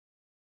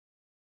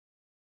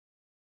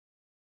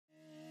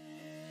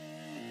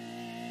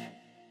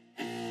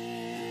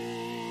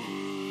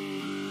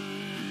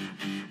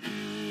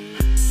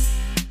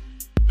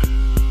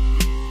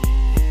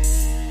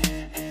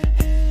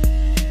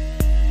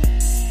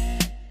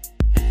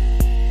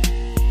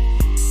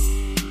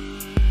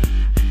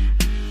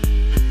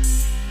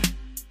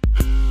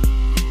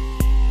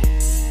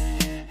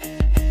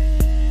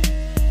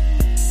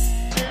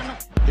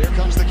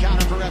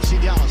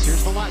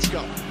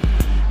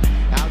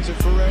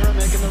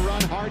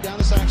run hard down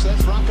the side. So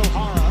that's Franco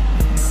Jara,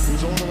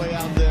 who's all the way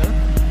out there.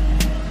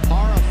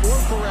 Jara for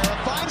Ferreira,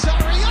 finds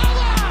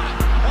Arriola,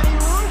 and he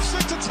roofs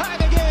it to tie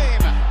the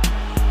game.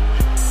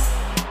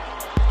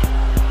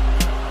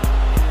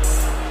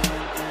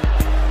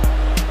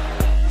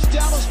 First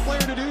Dallas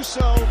player to do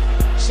so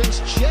since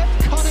Jeff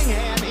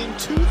Cunningham in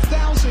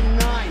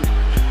 2009.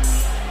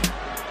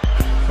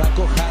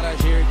 Franco Jara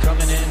here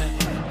coming in.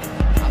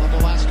 Alan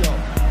Velasco.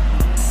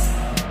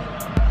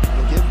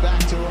 He'll give back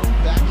to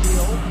him. Back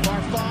heel.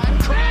 Bar 5.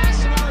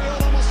 Crash. And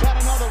Arriola almost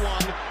had another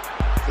one.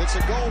 It's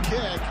a goal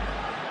kick.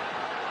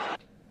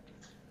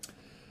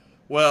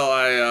 Well,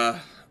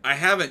 I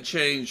haven't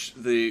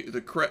changed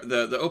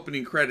the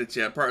opening credits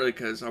yet, partly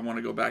because I want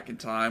to go back in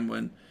time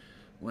when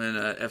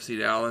FC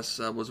Dallas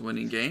was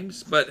winning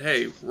games. But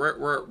hey,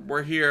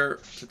 we're here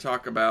to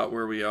talk about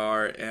where we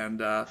are, and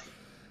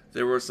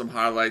there were some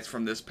highlights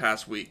from this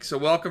past week. So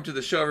welcome to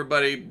the show,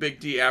 everybody. Big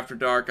D After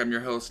Dark. I'm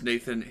your host,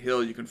 Nathan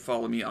Hill. You can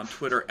follow me on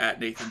Twitter at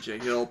Nathan J.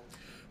 Hill.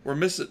 We're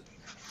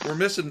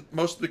missing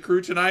most of the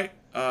crew tonight,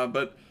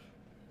 but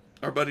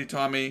our buddy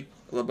Tommy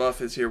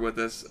LaBeouf is here with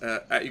us.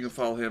 You can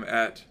follow him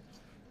at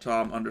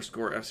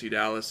Tom_FC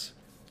Dallas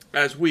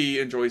as we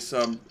enjoy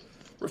some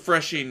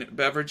refreshing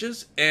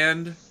beverages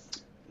and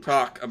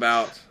talk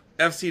about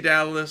FC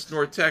Dallas,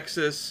 North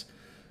Texas,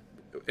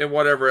 and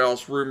whatever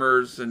else,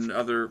 rumors and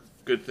other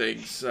good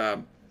things.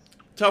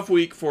 Tough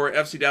week for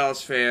FC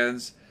Dallas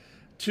fans.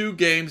 2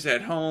 games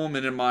at home,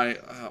 and in my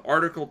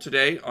article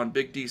today on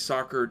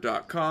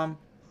BigDSoccer.com,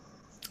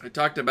 I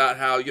talked about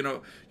how,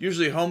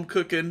 usually home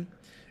cooking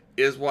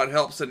is what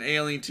helps an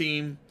ailing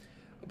team,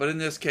 but in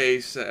this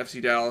case,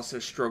 FC Dallas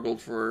has struggled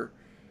for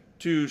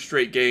 2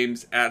 straight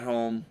games at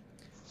home,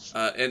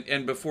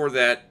 and before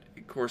that,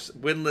 of course,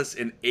 winless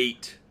in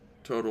 8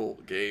 total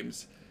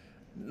games.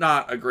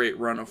 Not a great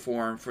run of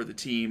form for the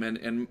team,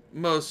 and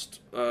most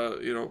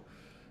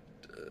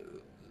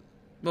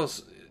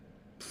most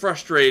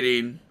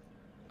frustrating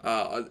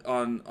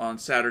on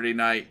Saturday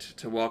night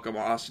to welcome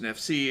Austin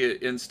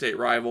FC, in-state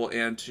rival,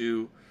 and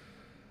to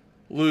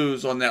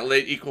lose on that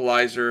late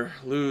equalizer,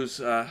 lose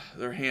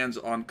their hands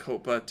on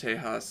Copa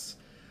Tejas.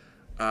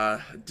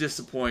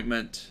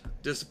 Disappointment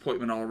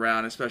all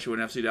around, especially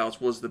when FC Dallas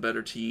was the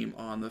better team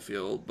on the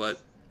field, but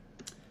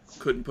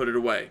couldn't put it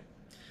away.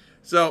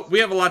 So we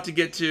have a lot to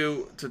get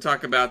to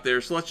talk about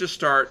there. So let's just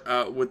start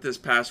with this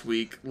past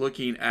week,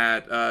 looking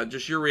at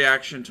just your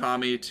reaction,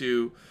 Tommy,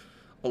 to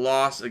a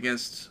loss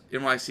against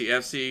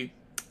NYCFC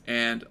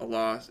and a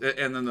loss,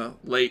 and then the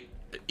late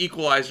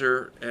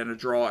equalizer and a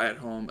draw at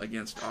home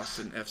against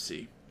Austin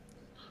FC.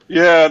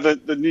 Yeah,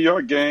 the New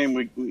York game,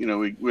 we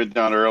went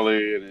down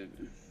early,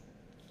 and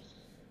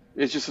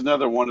it's just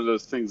another one of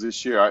those things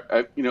this year.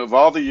 I of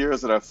all the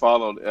years that I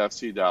followed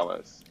FC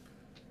Dallas,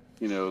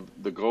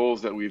 the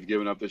goals that we've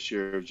given up this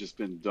year have just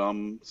been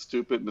dumb,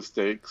 stupid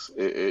mistakes.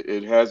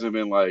 It hasn't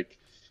been like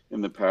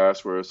in the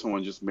past where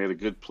someone just made a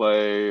good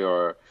play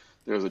or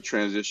there's a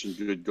transition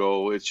good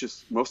goal. It's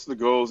just most of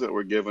the goals that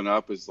we're giving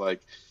up is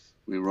like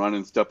we run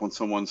and step on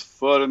someone's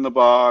foot in the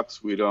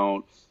box. We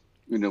don't,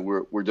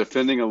 we're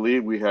defending a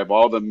lead. We have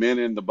all the men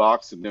in the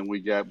box, and then we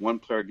got one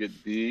player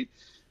get beat.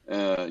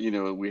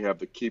 We have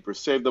the keeper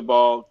save the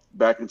ball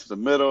back into the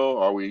middle,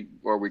 or we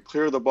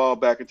clear the ball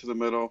back into the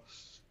middle.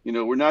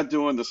 We're not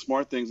doing the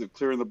smart things of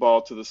clearing the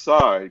ball to the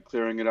side,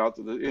 clearing it out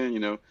to the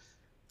end.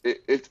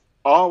 It's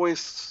always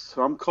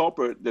some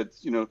culprit that,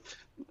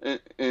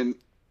 and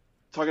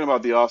talking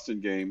about the Austin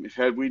game,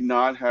 had we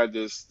not had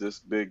this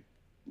big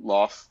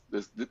loss,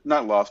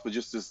 not loss, but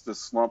just this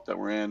slump that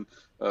we're in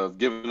of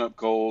giving up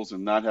goals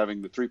and not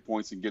having the 3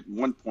 points and getting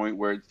 1 point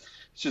where it's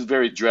just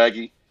very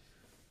draggy.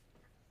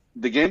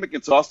 The game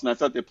against Austin, I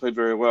thought they played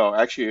very well.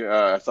 Actually,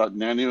 I thought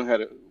Nanu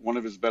had one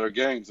of his better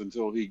games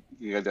until he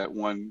had that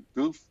one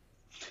goof.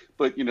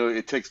 But,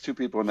 it takes 2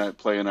 people in that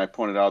play, and I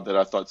pointed out that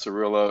I thought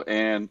Cirillo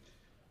and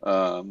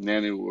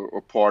Nanu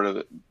were part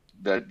of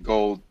that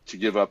goal to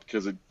give up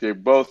because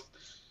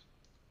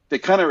they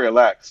kind of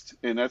relaxed.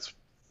 And that's,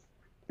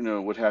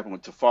 what happened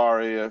with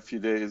Tafari a few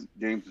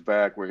games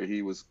back where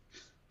he was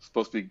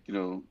supposed to be,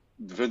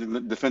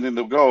 defending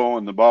the goal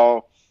and the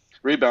ball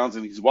rebounds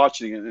and he's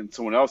watching it and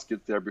someone else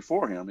gets there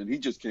before him and he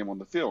just came on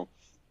the field.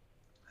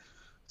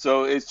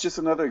 So it's just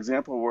another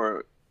example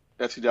where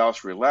FC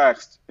Dallas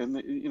relaxed and,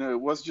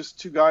 it was just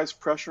 2 guys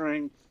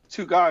pressuring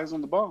 2 guys on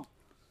the ball.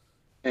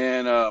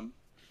 And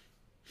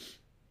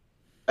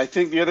I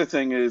think the other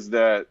thing is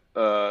that,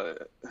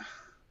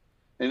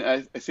 and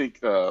I think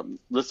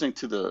listening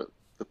to the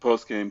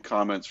post-game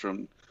comments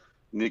from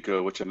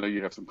Nico, which I know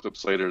you have some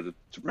clips later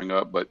to bring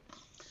up, but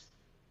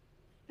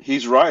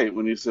he's right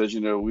when he says,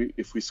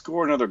 if we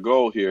score another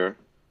goal here,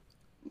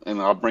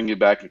 and I'll bring you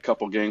back a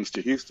couple games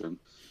to Houston,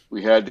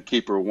 we had the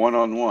keeper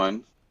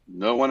one-on-one,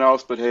 no one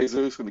else but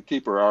Jesus and the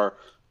keeper, our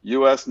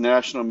U.S.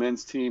 national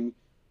men's team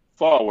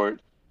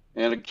forward,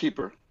 and a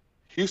keeper,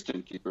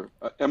 Houston keeper,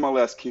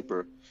 MLS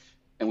keeper,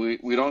 and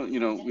we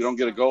don't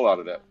get a goal out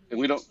of that, and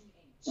we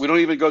don't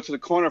even go to the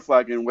corner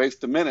flag and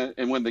waste a minute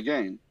and win the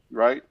game,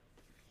 right?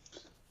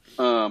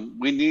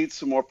 We need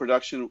some more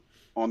production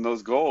on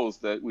those goals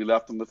that we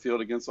left on the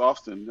field against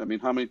Austin. I mean,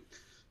 how many?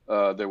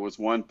 There was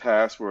one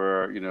pass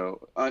where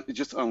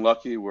just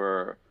unlucky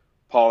where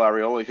Paul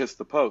Arriola hits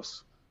the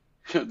post.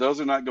 Those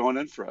are not going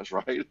in for us,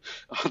 right?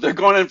 They're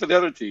going in for the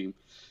other team.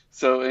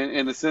 So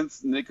in a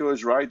sense, Nico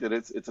is right that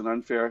it's an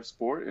unfair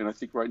sport, and I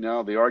think right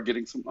now they are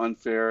getting some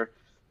unfair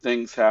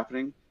things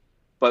happening.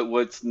 But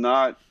what's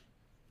not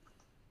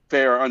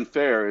fair or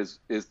unfair is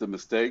the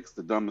mistakes,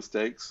 the dumb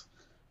mistakes,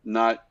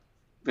 not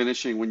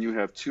finishing when you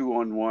have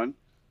 2-on-1.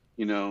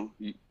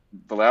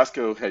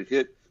 Velasco had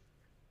hit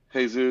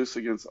Jesus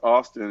against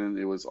Austin, and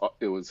it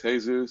was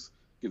Jesus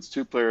against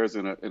two players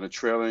in a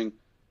trailing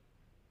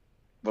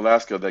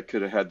Velasco that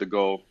could have had the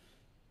goal.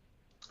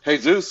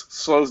 Jesus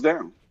slows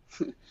down.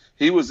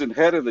 He was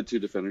ahead of the two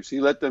defenders.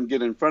 He let them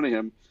get in front of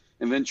him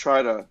and then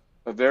tried a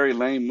very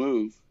lame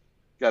move.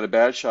 Got a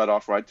bad shot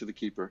off right to the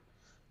keeper.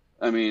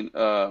 I mean,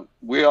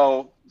 we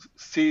all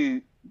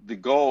see the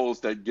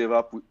goals that give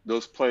up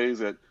those plays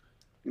that,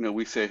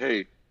 we say,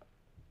 hey,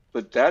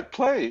 but that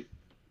play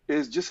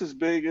is just as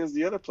big as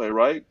the other play,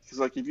 right? Because,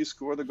 like, if you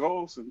score the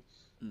goals, and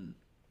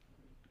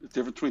the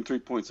difference between 3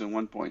 points and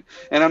 1 point.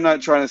 And I'm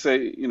not trying to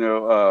say,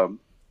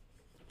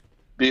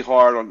 be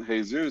hard on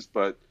Jesus,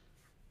 but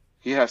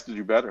he has to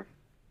do better,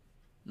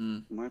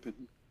 in my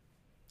opinion.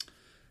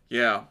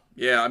 Yeah.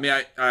 I mean,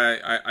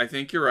 I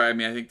think you're right. I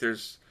mean, I think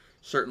there's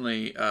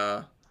certainly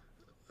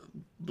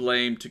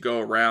blame to go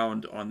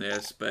around on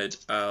this, but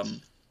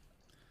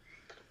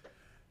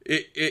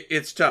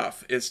it's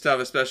tough. It's tough,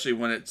 especially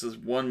when it's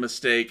one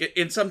mistake.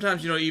 And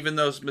sometimes, even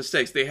those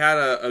mistakes, they had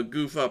a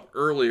goof up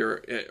early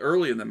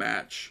in the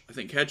match. I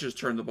think Hedges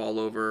turned the ball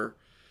over,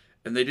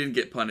 and they didn't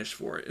get punished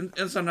for it.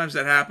 And sometimes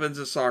that happens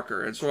in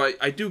soccer. And so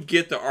I do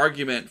get the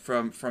argument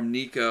from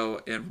Nico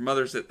and from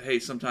others that, hey,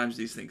 sometimes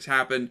these things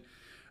happen.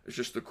 It's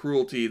just the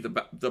cruelty.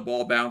 The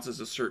ball bounces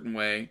a certain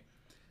way.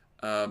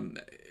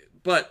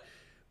 But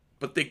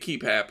they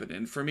keep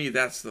happening. For me,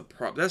 that's the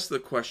that's the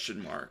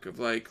question mark of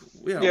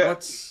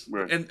what's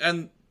right.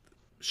 And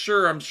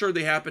sure, I'm sure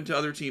they happen to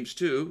other teams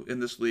too in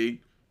this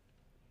league.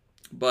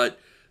 But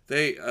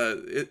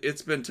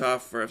it's been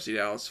tough for FC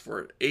Dallas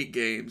for 8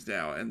 games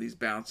now, and these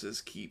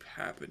bounces keep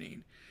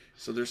happening.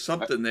 So there's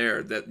something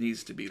there that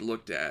needs to be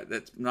looked at.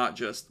 That's not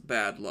just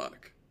bad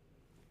luck.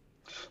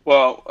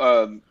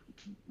 Well,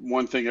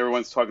 one thing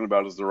everyone's talking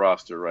about is the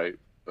roster, right?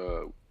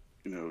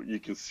 You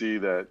can see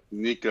that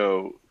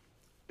Nico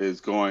is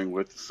going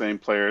with the same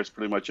players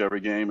pretty much every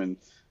game and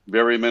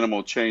very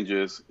minimal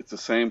changes. It's the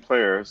same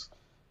players.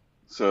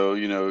 So,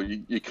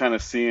 you kind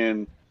of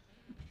seeing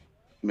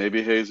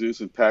maybe Jesus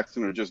and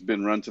Paxton are just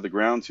been run to the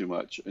ground too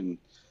much. And,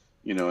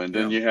 and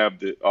then you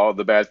have all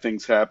the bad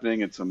things happening.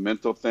 It's a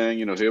mental thing.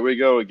 Here we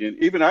go again.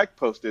 Even I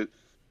posted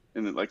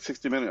in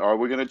 60 minutes, are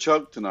we going to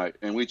choke tonight?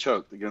 And we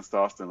choked against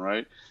Austin,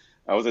 right?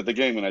 I was at the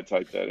game when I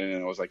typed that,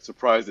 and I was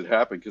surprised it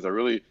happened because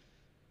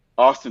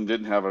Austin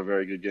didn't have a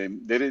very good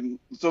game. They didn't.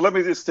 So let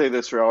me just say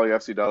this for all the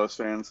FC Dallas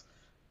fans: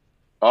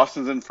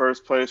 Austin's in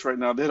first place right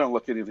now. They don't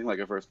look anything like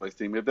a first place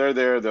team. If they're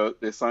there,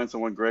 they sign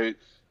someone great,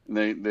 and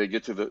they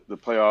get to the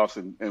playoffs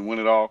and win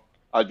it all.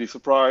 I'd be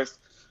surprised.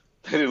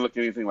 They didn't look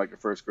anything like a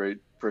first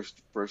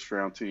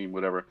round team,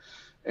 whatever.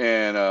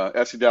 And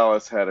FC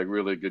Dallas had a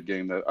really good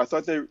game. That I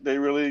thought they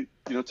really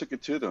took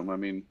it to them. I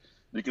mean,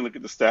 you can look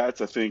at the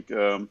stats. I think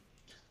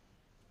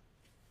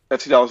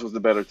FC Dallas was the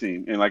better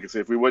team. And like I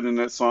said, if we wasn't in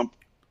that slump,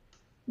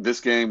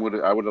 this game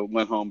I would have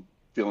went home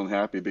feeling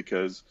happy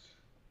because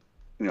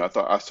I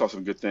thought I saw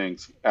some good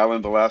things.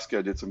 Alan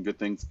Velasquez did some good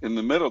things in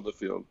the middle of the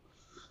field.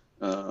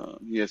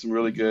 He had some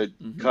really good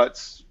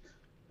cuts,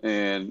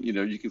 and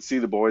you can see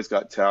the boy's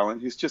got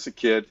talent. He's just a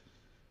kid.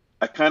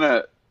 I kind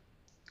of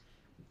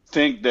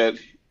think that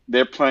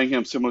they're playing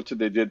him similar to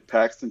they did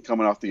Paxton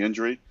coming off the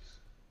injury.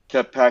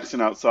 Kept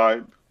Paxton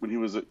outside when he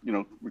was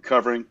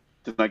recovering,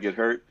 did not get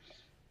hurt.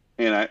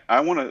 And I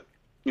want to.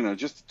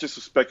 Just a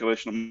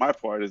speculation on my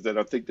part is that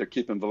I think they're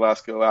keeping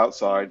Velasco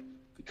outside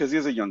because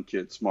he's a young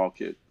kid, small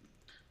kid,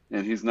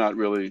 and he's not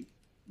really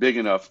big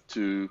enough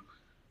to,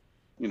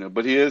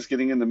 but he is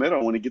getting in the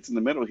middle. When he gets in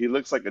the middle, he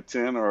looks like a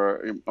 10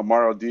 or a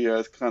Mauro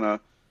Diaz kind of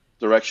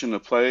direction to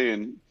play,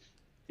 and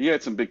he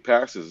had some big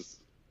passes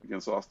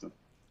against Austin.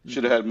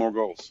 Should have had more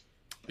goals.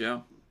 Yeah,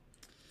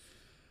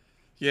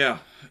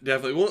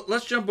 definitely. Well,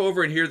 let's jump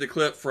over and hear the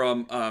clip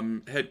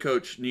from head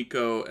coach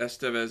Nico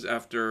Estevez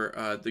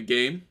after the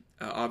game.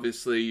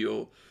 Obviously,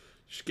 you'll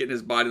just get in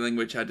his body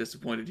language how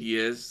disappointed he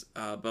is,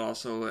 but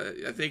also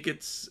I think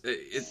it's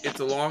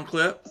a long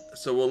clip,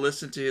 so we'll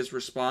listen to his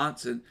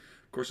response. And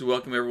of course, we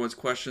welcome everyone's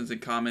questions and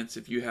comments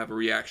if you have a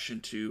reaction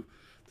to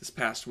this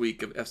past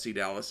week of FC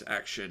Dallas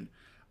action.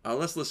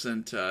 Let's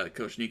listen to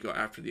Coach Nico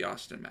after the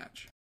Austin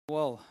match.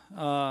 Well,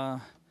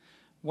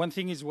 one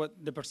thing is what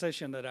the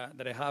perception that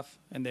I have,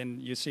 and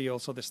then you see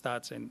also the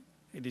stats, and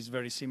it is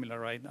very similar,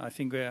 right? I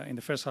think in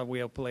the first half we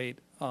have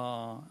played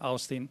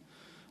Austin.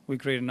 We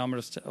created a number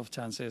of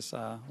chances.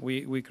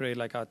 We create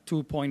like a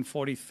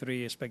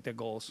 2.43 expected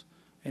goals,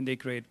 and they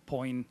create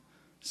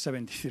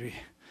 0.73.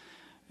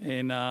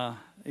 And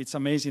it's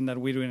amazing that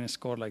we didn't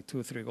score like 2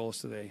 or 3 goals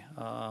today.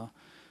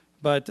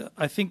 But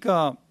I think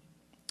the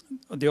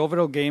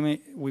overall game,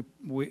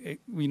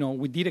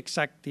 we did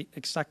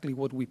exactly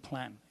what we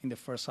planned in the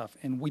first half,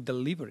 and we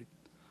delivered.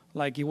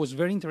 Like, it was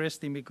very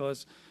interesting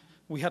because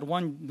we had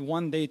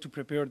one day to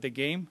prepare the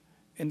game,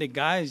 and the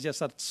guys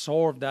just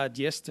absorbed that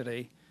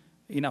yesterday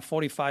in a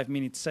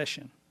 45-minute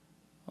session.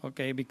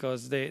 Okay,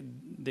 because they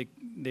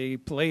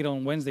played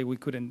on Wednesday, we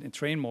couldn't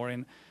train more,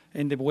 and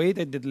the way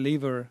they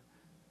deliver,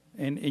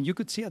 and you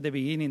could see at the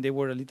beginning they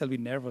were a little bit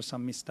nervous,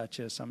 some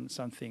mistouches,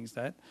 some things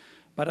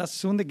but as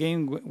soon the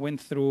game went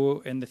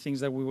through and the things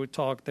that we were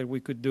taught that we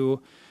could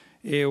do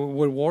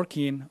were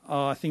working,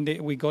 I think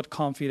that we got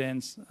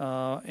confidence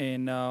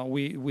and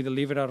we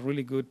delivered a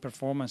really good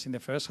performance in the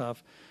first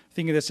half. I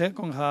think in the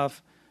second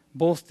half,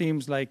 both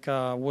teams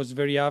was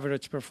very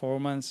average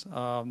performance.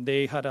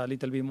 They had a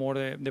little bit more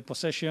the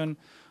possession,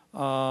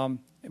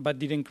 but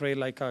didn't create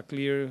a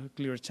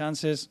clear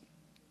chances.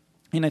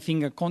 And I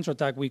think a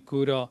counterattack we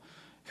could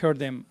hurt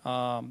them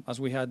as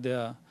we had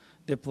the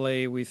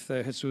play with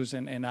Jesus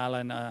and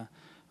Alan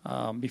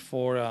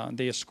before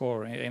they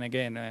score. And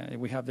again,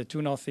 we have the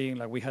 2-0,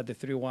 like we had the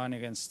 3-1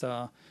 against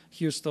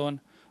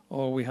Houston,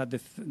 or we had the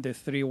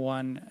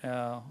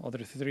 3-1 or the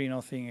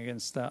 3-0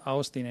 against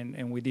Austin,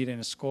 and we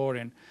didn't score,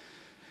 and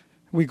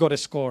we got a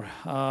score.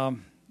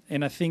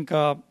 And I think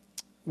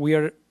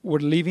we're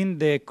living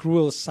the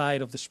cruel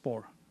side of the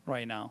sport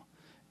right now.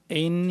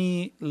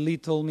 Any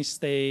little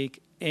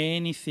mistake,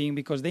 anything,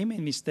 because they made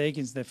mistakes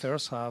in the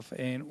first half,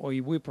 and or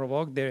if we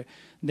provoke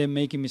them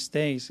making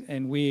mistakes,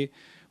 and we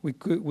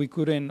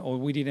couldn't, or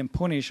we didn't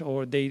punish,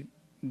 or they're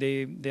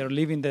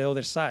living the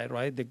other side,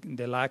 right?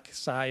 The lack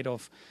side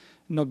of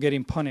not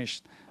getting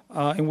punished,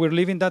 and we're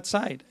living that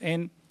side,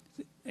 and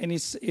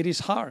it is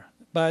hard.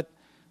 But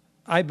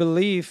I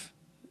believe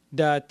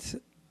that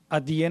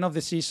at the end of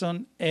the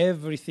season,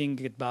 everything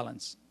get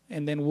balanced,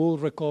 and then we'll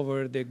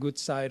recover the good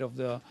side of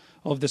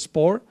the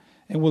sport,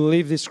 and we'll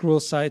leave this cruel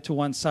side to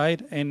one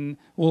side, and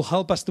will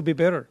help us to be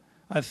better.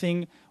 I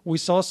think we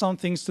saw some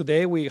things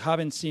today we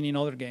haven't seen in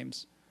other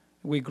games.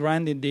 We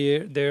grinded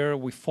there,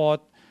 we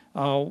fought,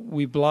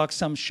 we blocked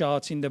some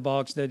shots in the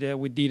box that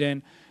we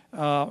didn't,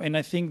 and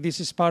I think this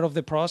is part of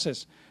the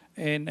process.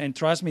 And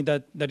trust me,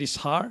 that is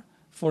hard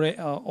for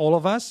all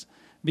of us,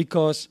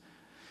 because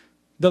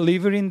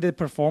delivering the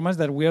performance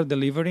that we are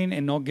delivering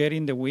and not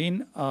getting the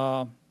win,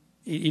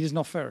 it is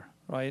not fair,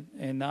 right?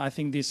 And I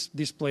think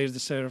these players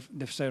deserve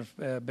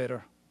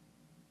better.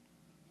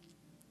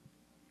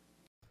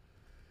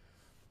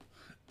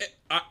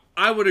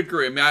 I would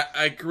agree. I mean,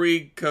 I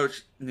agree,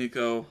 Coach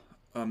Nico.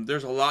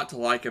 There's a lot to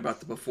like about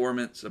the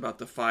performance, about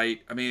the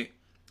fight. I mean,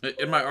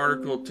 in my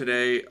article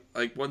today,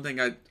 like, one thing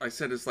I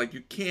said is, like,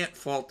 you can't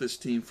fault this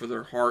team for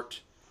their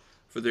heart,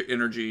 for their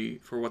energy,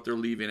 for what they're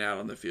leaving out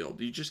on the field.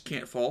 You just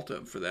can't fault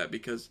them for that,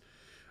 because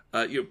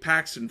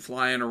Paxton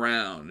flying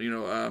around,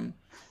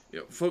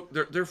 folk,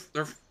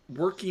 they're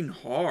working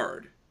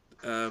hard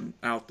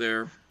out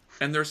there,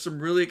 and there's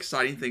some really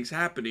exciting things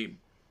happening,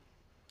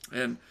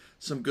 and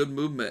some good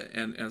movement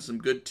and some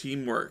good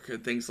teamwork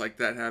and things like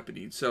that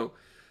happening. So,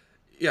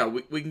 yeah,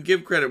 we can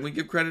give credit. We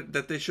give credit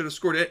that they should have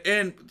scored it,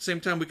 and at the same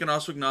time, we can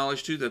also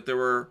acknowledge too that there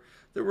were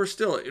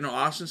still,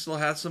 Austin still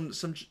had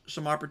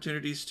some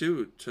opportunities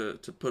too to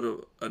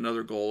put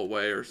another goal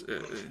away, or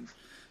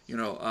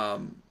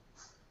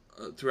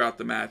throughout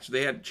the match.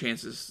 They had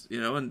chances,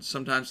 and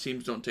sometimes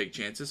teams don't take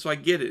chances. So I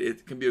get it.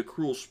 It can be a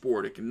cruel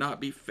sport. It cannot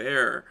be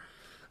fair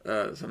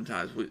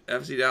sometimes. With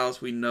FC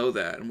Dallas, we know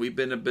that, and we've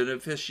been a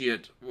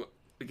beneficient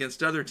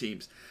against other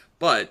teams.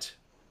 But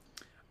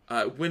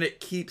when it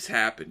keeps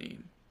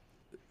happening,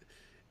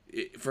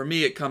 for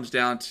me, it comes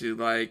down to,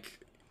 like,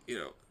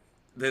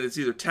 that it's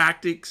either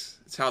tactics,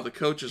 it's how the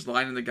coach is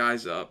lining the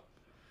guys up,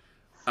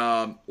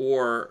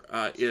 or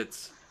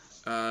it's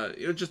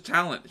just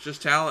talent. It's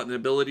just talent and the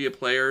ability of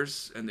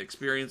players and the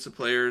experience of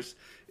players.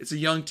 It's a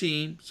young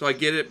team, so I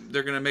get it.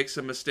 They're going to make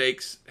some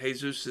mistakes.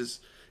 Jesus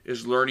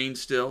is learning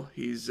still.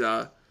 He's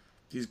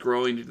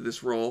growing into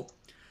this role.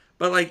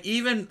 But, like,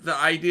 even the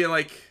idea,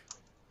 like,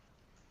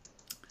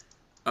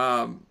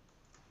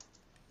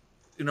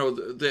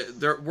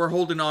 we're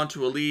holding on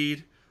to a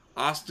lead.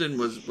 Austin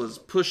was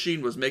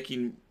pushing, was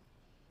making,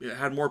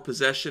 had more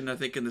possession, I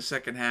think, in the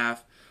second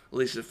half. At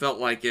least it felt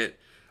like it.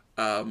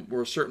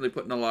 We're certainly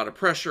putting a lot of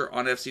pressure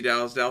on FC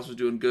Dallas. Dallas was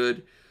doing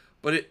good.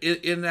 But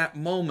in that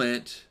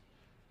moment,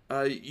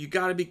 you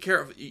got to be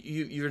careful.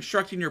 You're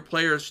instructing your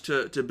players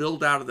to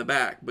build out of the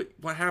back. But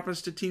what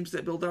happens to teams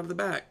that build out of the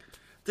back?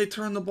 They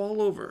turn the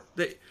ball over.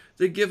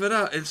 They give it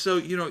up. And so,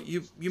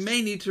 you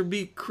may need to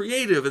be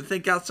creative and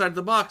think outside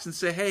the box and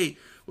say, hey,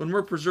 when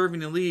we're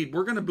preserving a lead,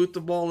 we're going to boot the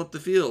ball up the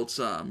field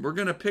some. We're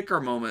going to pick our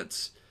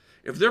moments.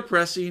 If they're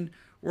pressing,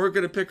 we're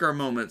going to pick our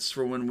moments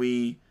for when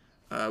we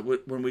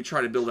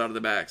try to build out of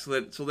the back. So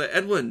that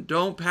Edwin,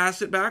 don't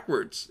pass it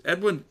backwards.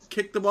 Edwin,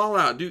 kick the ball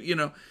out.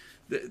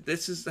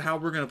 This is how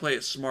we're going to play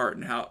it smart,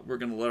 and how we're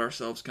going to let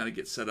ourselves kind of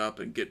get set up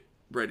and get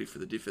ready for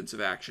the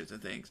defensive actions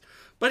and things.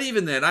 But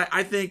even then,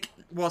 I think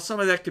while some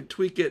of that could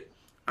tweak it,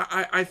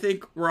 I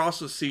think we're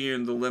also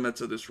seeing the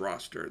limits of this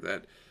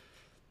roster.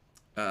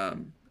 That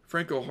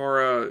Franco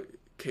Jara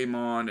came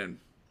on, and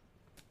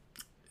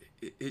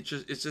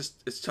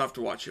it's tough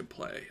to watch him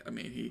play. I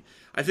mean,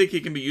 I think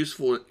he can be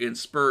useful in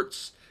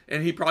spurts,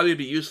 and he'd probably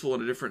be useful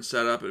in a different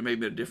setup and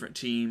maybe a different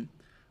team.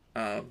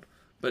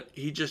 But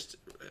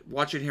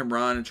watching him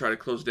run and try to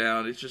close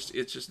down, it's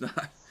just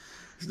not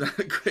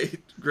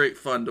great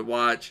fun to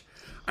watch.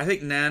 I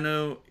think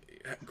Nanu,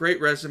 great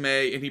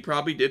resume, and he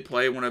probably did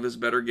play one of his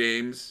better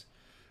games.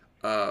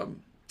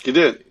 He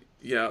did.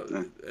 Yeah,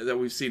 that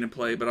we've seen him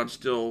play. But I'm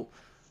still,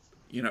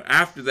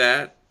 after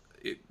that,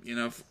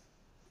 if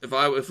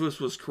this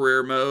was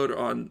career mode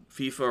on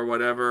FIFA or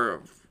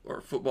whatever,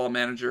 or Football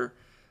Manager,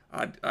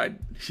 I'd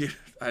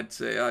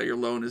say, your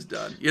loan is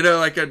done.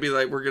 I'd be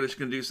like, we're just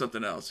gonna do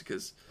something else,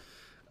 because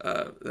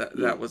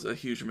that was a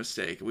huge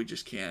mistake. We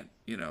just can't,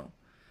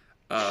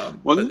 Well,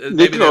 maybe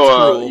Nico,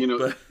 that's cruel,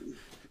 but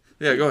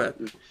yeah, go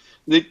ahead.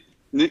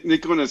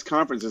 Nico in his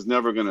conference is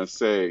never gonna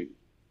say,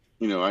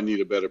 I need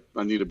a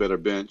better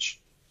bench.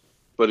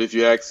 But if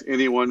you ask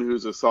anyone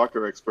who's a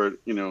soccer expert,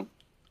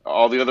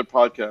 all the other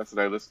podcasts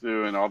that I listen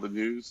to and all the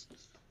news,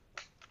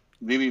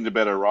 needing a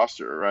better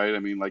roster, right? I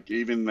mean,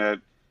 even that,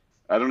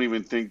 I don't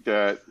even think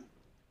that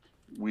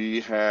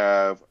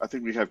I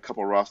think we have a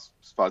couple of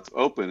spots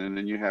open, and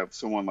then you have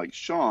someone like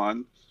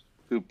Sean,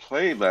 who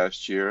played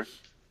last year,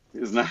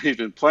 is not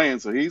even playing,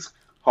 so he's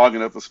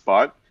hogging up a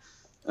spot.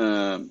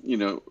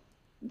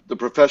 The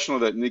professional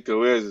that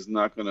Nico is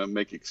not going to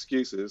make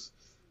excuses.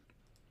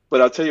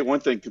 But I'll tell you one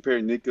thing,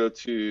 comparing Nico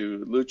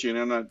to Lucci, and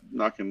I'm not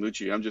knocking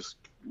Lucci, I'm just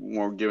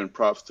more giving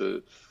props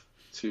to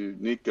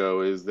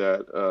Nico, is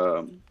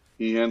that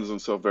he handles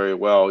himself very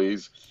well.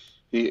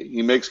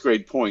 He makes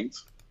great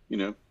points,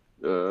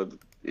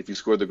 if you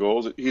score the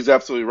goals. He's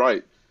absolutely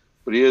right.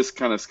 But he is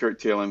kind of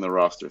skirt-tailing the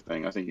roster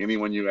thing. I think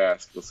anyone you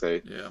ask will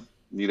say, yeah,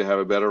 need to have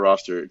a better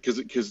roster.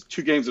 Because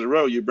 2 games in a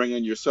row, you bring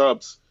in your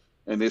subs,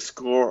 and they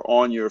score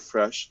on your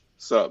fresh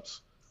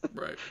subs.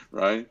 Right.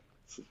 Right?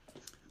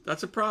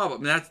 That's a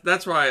problem.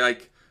 That's why,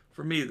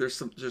 for me, there's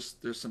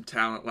some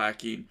talent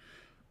lacking.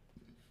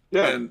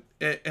 Yeah.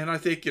 And I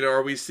think,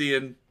 are we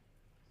seeing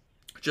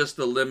just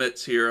the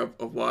limits here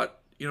of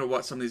what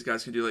some of these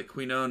guys can do? Like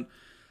Quinón,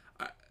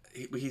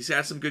 he's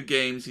had some good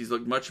games. He's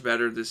looked much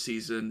better this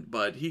season,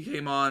 but he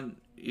came on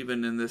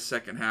even in this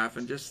second half,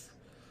 and just,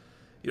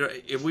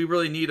 if we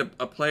really need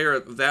a player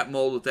of that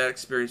mold with that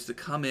experience to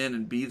come in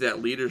and be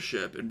that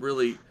leadership and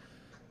really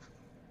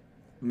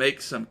make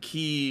some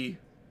key,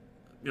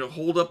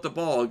 hold up the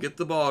ball, get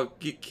the ball,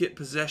 get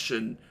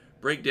possession,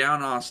 break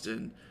down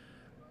Austin,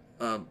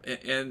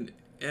 and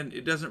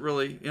it doesn't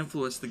really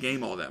influence the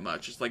game all that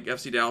much. It's like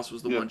FC Dallas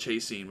was the one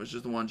chasing, was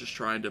just the one just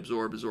trying to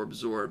absorb,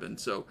 and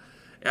so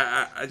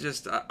I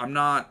just have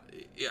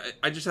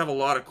a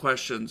lot of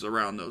questions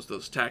around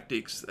those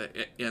tactics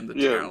and the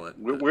talent.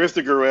 Where's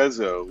the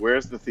Guerrero?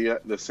 Where's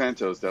the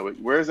Santos?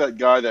 Where's that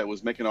guy that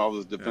was making all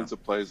those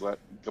defensive plays last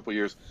couple of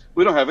years?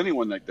 We don't have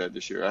anyone like that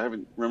this year. I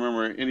haven't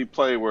remember any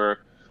play where,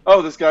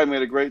 this guy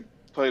made a great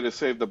play to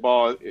save the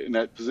ball in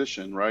that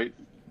position, right?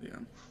 Yeah.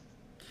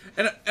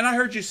 And I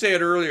heard you say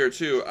it earlier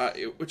too,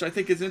 which I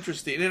think is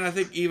interesting, and I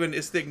think even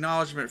it's the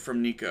acknowledgement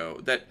from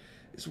Nico that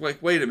it's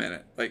like, wait a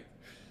minute,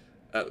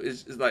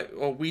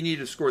 we need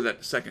to score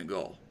that second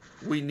goal.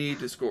 We need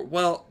to score.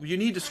 Well, you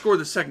need to score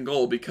the second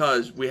goal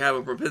because we have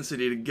a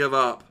propensity to give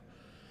up.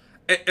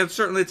 And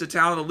certainly it's a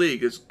talented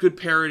league. It's good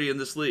parity in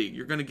this league.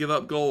 You're going to give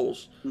up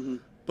goals. Mm-hmm.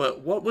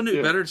 But wouldn't it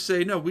be better to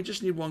say, no, we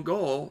just need one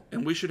goal,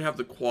 and we should have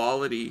the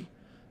quality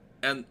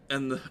and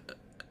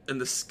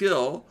the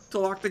skill to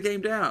lock the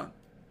game down.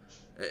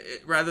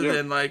 Rather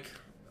than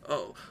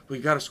we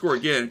got to score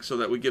again so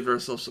that we give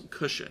ourselves some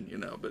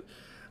cushion, But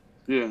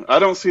yeah, I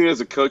don't see it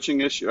as a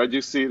coaching issue. I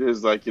do see it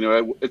as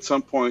at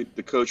some point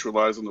the coach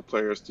relies on the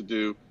players to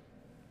do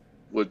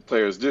what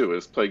players do,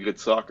 is play good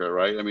soccer,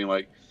 right? I mean,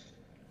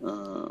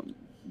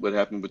 what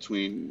happened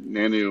between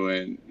Nanu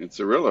and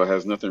Cirillo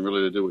has nothing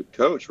really to do with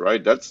coach,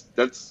 right?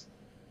 That's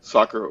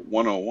soccer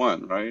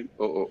 101, right?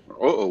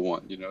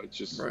 001, it's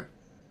just right.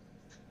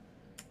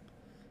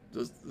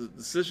 The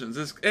decisions,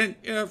 and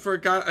for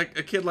a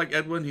kid like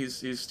Edwin,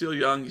 he's still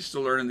young, he's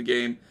still learning the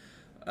game.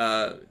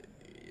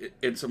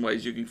 In some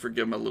ways, you can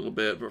forgive him a little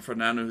bit, but for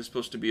Nanu, who's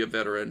supposed to be a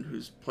veteran,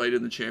 who's played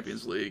in the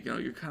Champions League,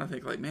 you kind of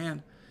think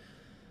man,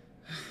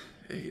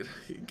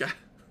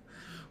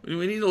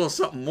 we need a little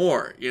something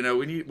more. We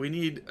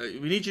need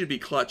you to be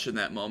clutch in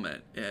that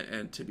moment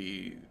and to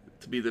be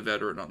the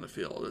veteran on the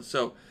field. And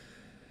so,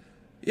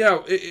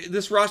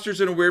 this roster's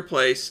in a weird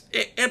place,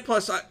 and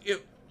plus,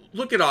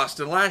 look at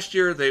Austin. Last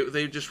year,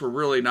 they just were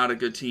really not a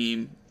good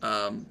team.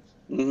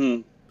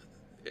 Mm-hmm.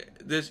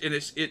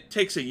 It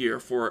takes a year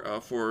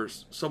for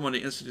someone to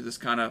institute this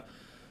kind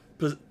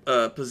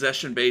of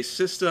possession-based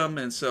system,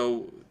 and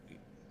so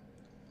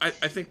I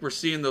think we're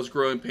seeing those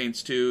growing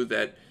pains too.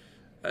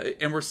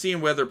 And we're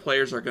seeing whether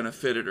players are going to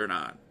fit it or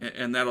not,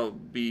 and that'll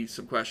be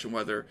some question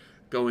whether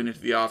going into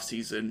the off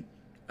season,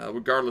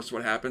 regardless of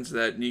what happens,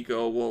 that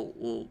Nico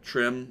will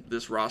trim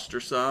this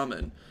roster some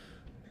and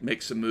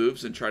make some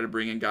moves and try to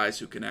bring in guys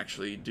who can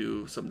actually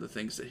do some of the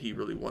things that he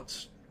really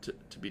wants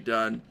to be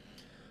done.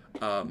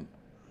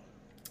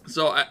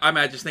 So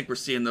I just think we're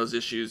seeing those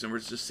issues, and we're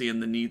just seeing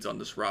the needs on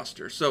this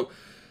roster. So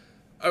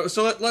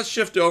let's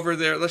shift over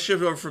there. Let's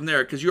shift over from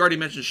there, because you already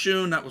mentioned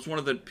Shun. That was one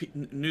of the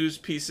news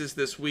pieces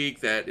this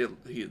week, that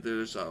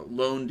there's a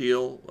loan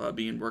deal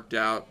being worked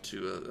out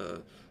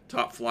to a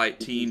top flight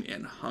team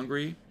in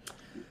Hungary.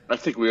 I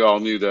think we all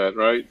knew that,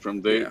 right?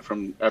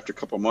 From after a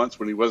couple months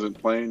when he wasn't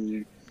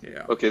playing,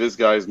 okay, this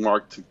guy's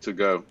marked to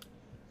go.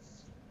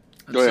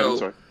 Go ahead. I'm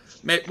sorry.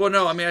 Well,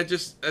 no, I mean,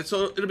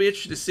 so it'll be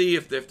interesting to see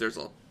if there's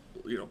a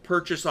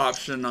purchase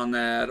option on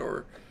that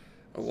or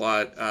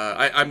what.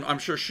 I'm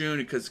sure Shun,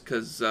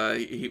 because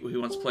he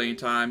wants playing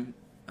time,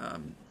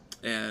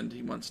 and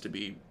he wants to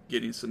be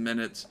getting some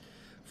minutes.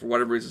 For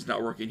whatever reason, it's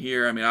not working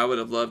here. I mean, I would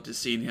have loved to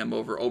seen him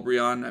over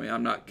Obrian. I mean,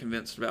 I'm not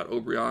convinced about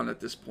Obrian at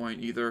this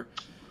point either.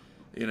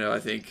 I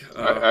think.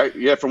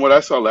 From what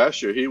I saw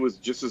last year, he was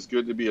just as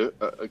good to be an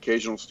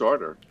occasional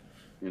starter.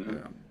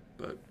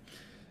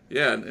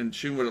 Yeah, and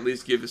Shun would at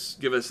least give us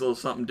a little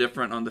something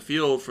different on the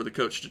field for the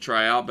coach to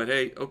try out. But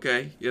hey,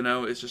 okay,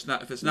 it's just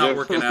not, if it's not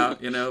working out,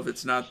 if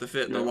it's not the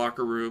fit in the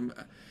locker room.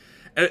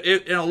 And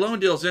a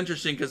loan deal is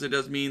interesting because it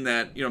does mean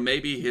that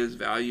maybe his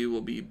value will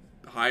be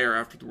higher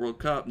after the World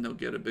Cup, and they'll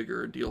get a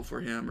bigger deal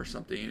for him or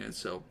something. And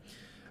so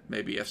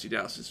maybe FC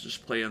Dallas is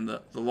just playing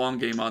the long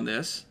game on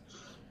this.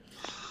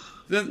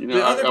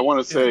 I want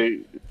to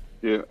say,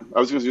 I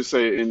was going to just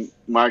say, in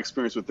my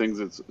experience with things,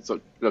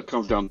 it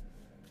comes down.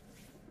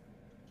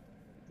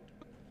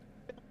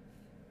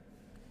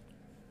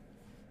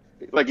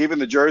 Like even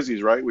the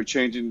jerseys, right? We're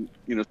changing,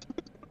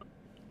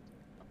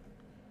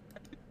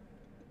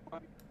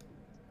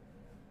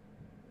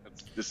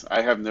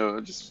 I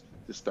have just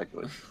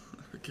speculation.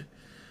 Okay.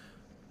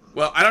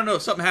 Well, I don't know.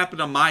 Something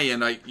happened on my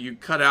end. You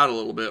cut out a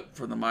little bit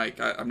from the mic.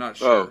 I'm not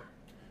sure.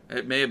 Oh.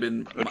 It may have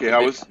been.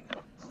 Okay,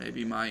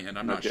 maybe my end.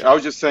 I'm not sure. I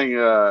was just saying.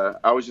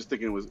 I was just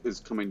thinking it's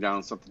coming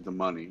down something to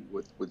money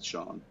with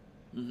Sean.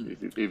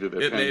 Mm-hmm. Either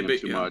they're paying him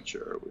too much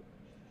or.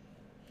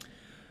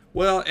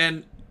 Well,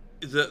 and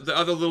the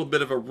other little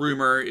bit of a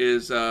rumor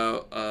is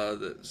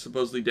that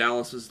supposedly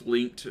Dallas is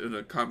linked in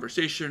a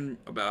conversation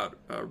about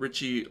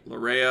Richie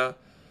Laryea,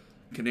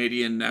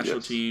 Canadian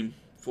national team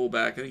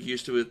fullback. I think he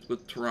used to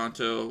with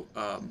Toronto.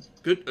 A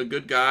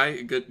good guy,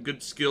 a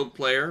good skilled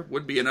player.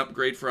 Would be an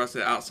upgrade for us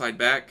at outside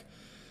back,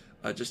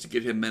 just to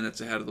get him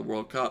minutes ahead of the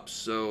World Cup.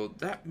 So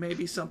that may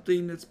be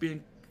something that's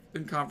being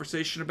in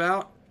conversation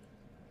about.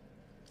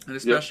 And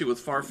especially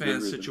with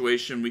Farfan's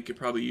situation, we could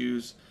probably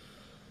use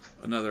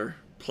another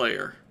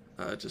player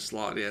to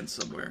slot in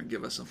somewhere and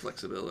give us some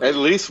flexibility. At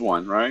least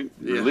one, right?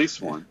 Yeah. At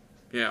least one.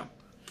 Yeah.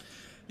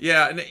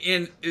 Yeah,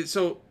 and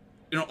so,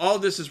 all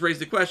of this has raised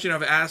the question.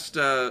 I've asked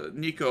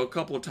Nico a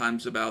couple of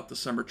times about the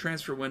summer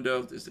transfer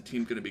window. Is the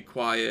team going to be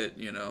quiet?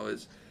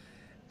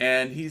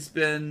 And he's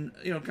been,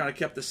 kind of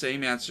kept the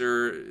same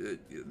answer.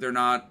 They're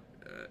not,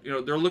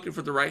 they're looking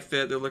for the right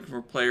fit. They're looking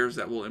for players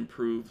that will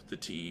improve the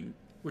team,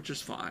 which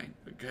is fine.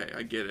 Okay,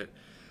 I get it.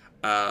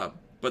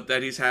 But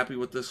that he's happy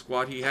with the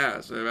squad he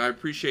has. I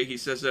appreciate he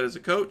says that as a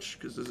coach,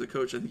 because as a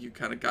coach, I think you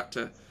kind of got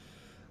to,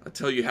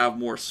 until you have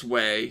more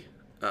sway,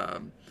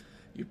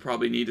 you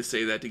probably need to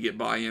say that to get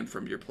buy-in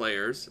from your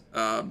players.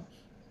 But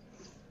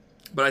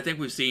I think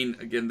we've seen,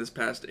 again, this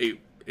past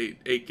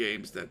eight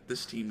games that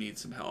this team needs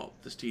some help.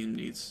 This team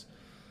needs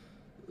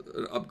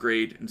an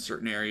upgrade in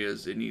certain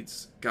areas. It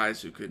needs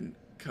guys who can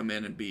come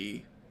in and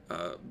be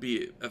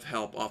of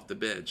help off the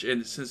bench.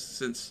 And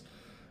since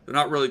they're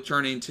not really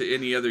turning to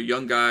any other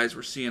young guys,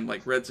 we're seeing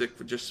like Redzik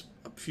for just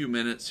a few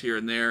minutes here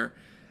and there.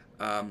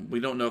 We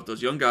don't know if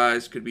those young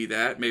guys could be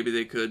that. Maybe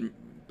they could,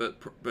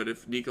 but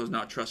if Nico's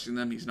not trusting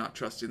them, he's not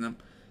trusting them.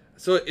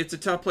 So it's a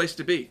tough place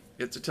to be.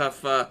 It's a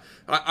tough.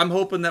 I'm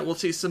hoping that we'll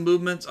see some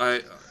movements.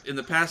 In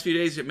the past few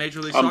days at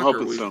Major League Soccer, I'm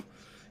hoping so.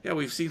 Yeah,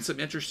 we've seen some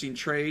interesting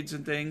trades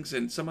and things,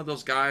 and some of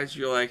those guys,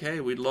 you're like, hey,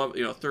 we'd love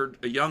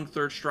a young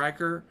third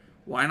striker.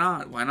 Why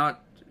not? Why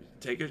not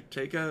take a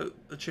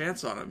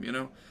chance on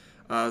him?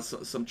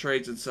 Some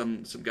trades and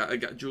some guy.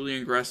 Got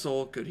Julian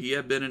Gressel. Could he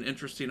have been an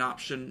interesting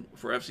option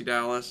for FC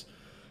Dallas?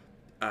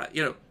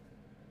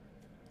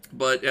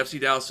 But FC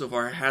Dallas so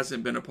far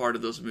hasn't been a part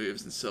of those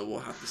moves, and so we'll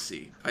have to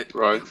see.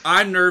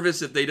 I'm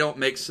nervous if they don't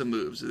make some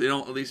moves. If they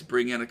don't at least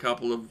bring in a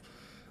couple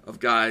of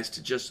guys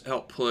to just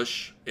help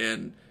push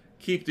and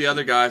keep the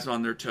other guys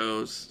on their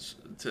toes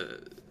to,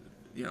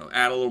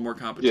 add a little more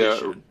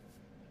competition. Yeah.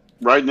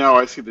 Right now,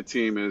 I see the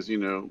team as,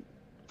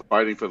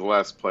 fighting for the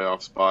last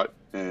playoff spot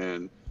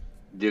and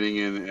getting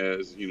in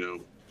as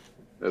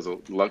a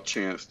luck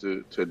chance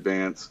to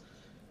advance.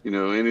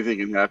 Anything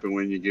can happen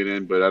when you get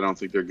in, but I don't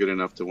think they're good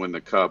enough to win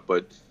the cup.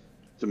 But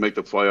to make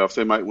the playoffs,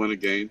 they might win a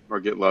game or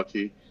get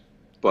lucky.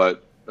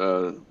 But,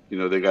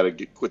 they got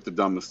to quit the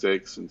dumb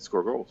mistakes and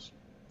score goals.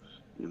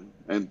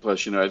 And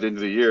plus, at the end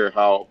of the year,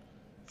 how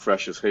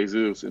fresh is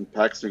Jesus and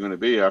Paxton going to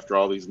be after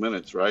all these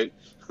minutes, right?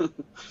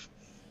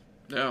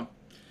 Yeah.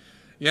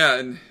 Yeah,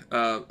 and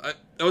that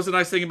was a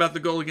nice thing about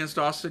the goal against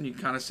Austin. You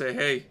kind of say,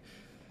 hey,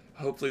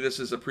 hopefully this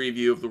is a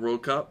preview of the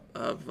World Cup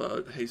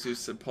of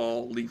Jesus and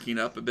Paul linking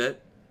up a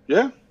bit.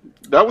 Yeah,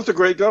 that was a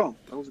great goal.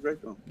 That was a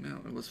great goal. Yeah,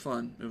 it was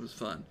fun. It was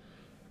fun.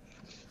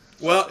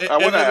 Well, I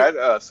want to add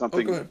go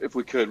something, ahead. if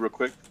we could, real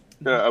quick.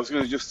 I was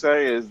going to just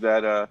say is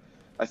that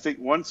I think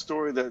one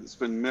story that's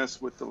been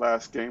missed with the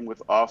last game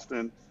with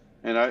Austin,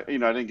 and I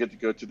didn't get to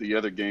go to the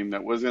other game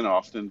that was in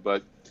Austin,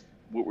 but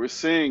what we're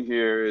seeing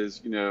here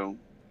is,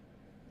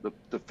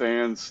 the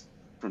fans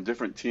from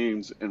different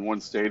teams in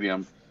one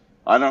stadium.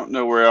 I don't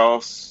know where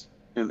else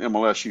in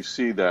MLS you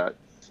see that.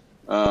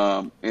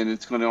 And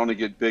it's going to only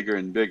get bigger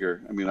and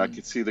bigger. I mean, I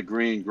could see the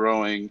green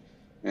growing,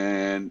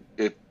 and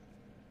if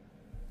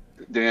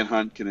Dan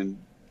Hunt can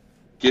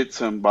get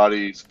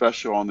somebody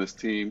special on this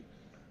team,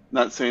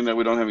 not saying that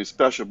we don't have any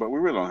special, but we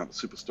really don't have a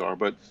superstar.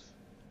 But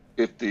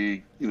if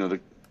we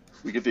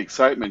get the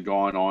excitement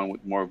going on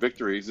with more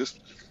victories, this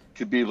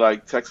could be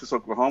like Texas,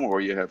 Oklahoma, where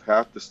you have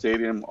half the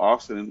stadium,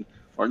 Austin,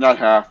 or not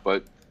half,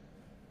 but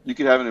you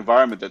could have an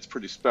environment that's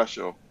pretty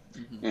special.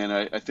 And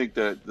I think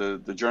that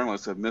the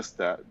journalists have missed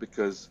that,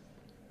 because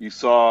you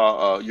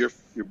saw your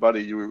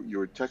buddy you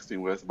were texting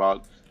with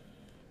about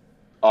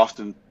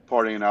Austin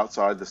partying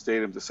outside the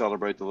stadium to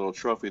celebrate the little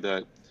trophy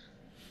that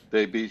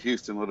they beat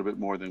Houston a little bit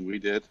more than we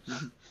did,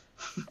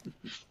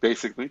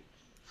 basically.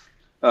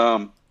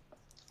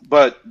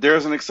 But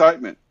there's an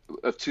excitement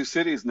of two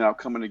cities now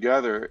coming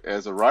together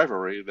as a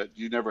rivalry that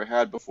you never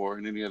had before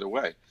in any other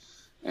way.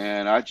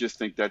 And I just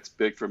think that's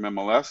big for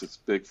MLS. It's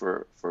big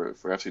for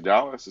FC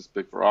Dallas. It's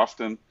big for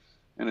Austin.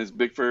 And it's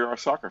big for our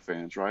soccer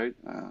fans, right?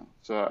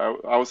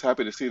 So I was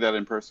happy to see that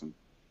in person.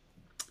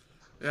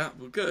 Yeah,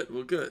 well, good.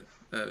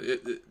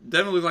 It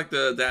definitely looked like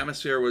the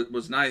atmosphere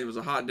was nice. It was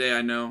a hot day,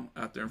 I know,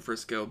 out there in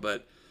Frisco,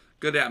 but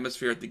good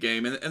atmosphere at the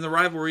game. And the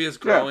rivalry is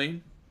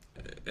growing.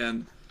 Yeah.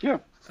 And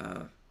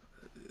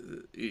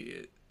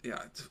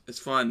yeah, it's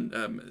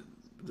fun.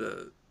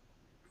 The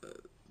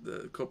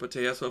Copa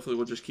TS hopefully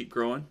will just keep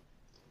growing.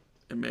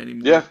 And many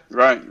more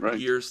right.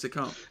 years to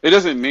come. It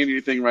doesn't mean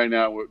anything right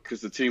now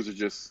because the teams are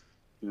just,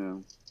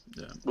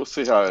 we'll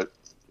see how it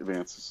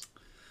advances.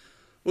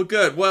 Well,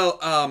 good.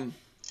 Well,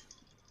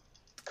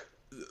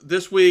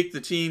 this week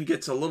the team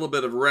gets a little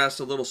bit of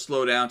rest, a little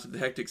slow down to the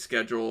hectic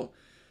schedule,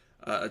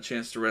 a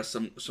chance to rest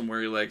some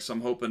weary legs. So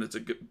I'm hoping it's a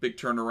big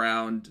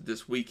turnaround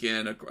this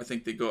weekend. I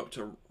think they go up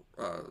to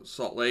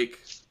Salt Lake,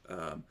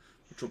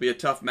 which will be a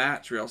tough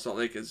match. Real Salt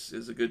Lake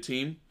is a good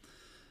team,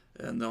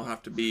 and they'll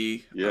have to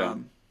be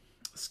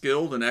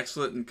skilled and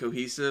excellent and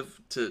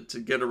cohesive to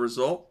get a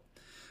result.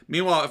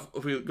 Meanwhile,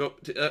 if we go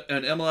to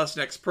an MLS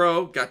Next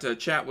Pro, got to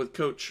chat with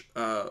Coach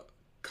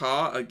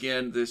Ka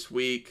again this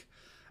week.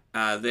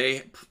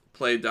 They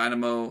played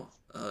Dynamo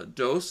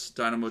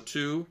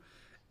 2,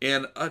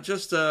 and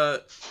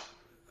if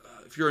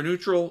you're a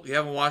neutral, you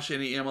haven't watched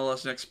any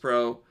MLS Next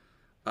Pro,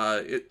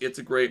 it's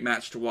a great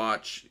match to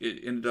watch.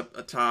 It ended up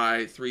a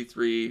tie,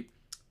 3-3.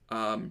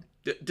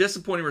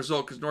 Disappointing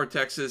result because North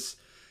Texas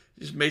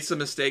just made some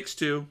mistakes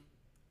too.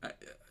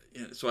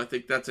 So I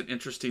think that's an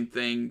interesting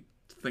thing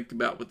to think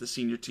about with the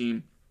senior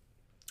team.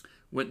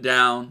 Went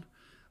down,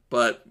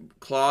 but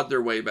clawed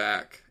their way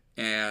back,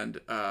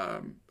 and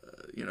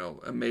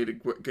made a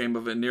game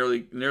of it.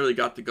 Nearly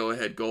got the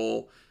go-ahead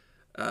goal.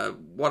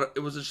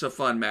 It was just a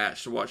fun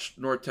match to watch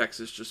North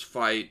Texas just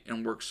fight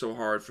and work so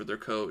hard for their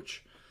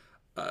coach.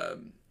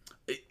 The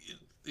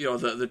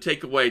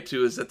takeaway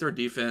too is that their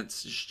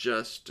defense is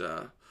just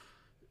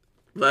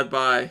led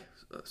by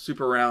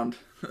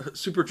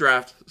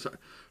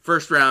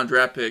first round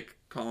draft pick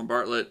Colin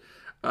Bartlett.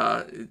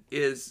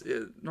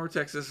 North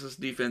Texas's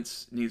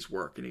defense needs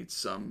work. It needs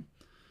some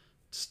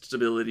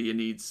stability.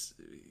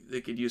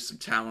 They could use some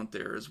talent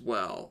there as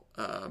well.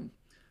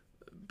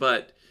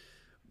 But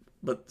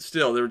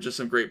still, there were just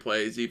some great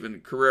plays. Even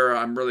Carrera,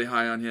 I'm really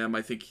high on him.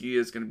 I think he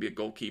is going to be a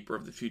goalkeeper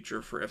of the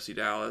future for FC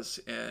Dallas,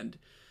 and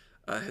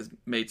has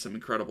made some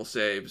incredible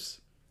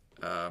saves.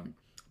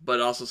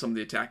 But also some of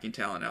the attacking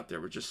talent out there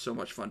was just so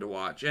much fun to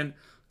watch. And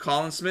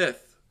Colin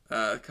Smith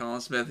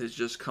has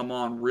just come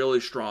on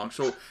really strong.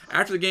 So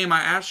after the game,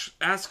 I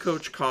asked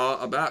Coach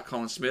Ka about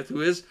Colin Smith,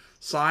 who is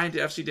signed to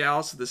FC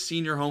Dallas, the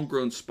senior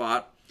homegrown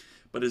spot,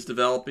 but is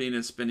developing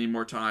and spending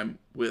more time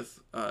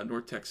with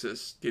North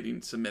Texas,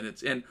 getting some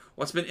minutes. And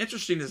what's been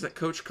interesting is that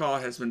Coach Ka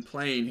has been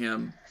playing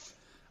him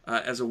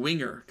as a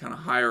winger, kind of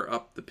higher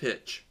up the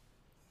pitch.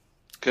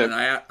 Okay. And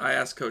I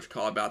asked Coach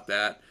Ka about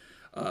that,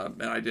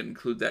 and I didn't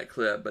include that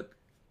clip, but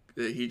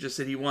he just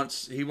said he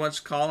wants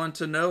Colin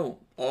to know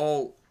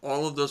all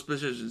of those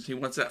positions. He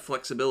wants that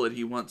flexibility.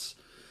 He wants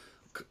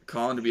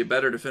Colin to be a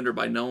better defender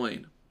by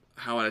knowing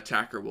how an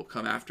attacker will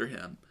come after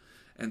him.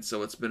 And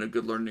so it's been a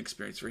good learning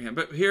experience for him.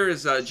 But here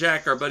is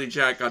Jack, our buddy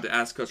Jack, got to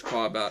ask Coach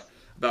Ka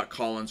about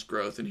Colin's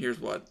growth. And here's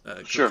what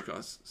Coach Ka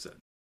said.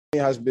 He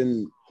has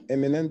been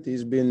eminent.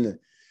 He's been,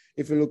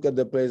 if you look at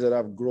the players that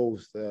have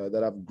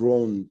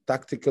grown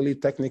tactically,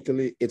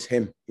 technically, it's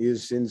him. He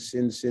is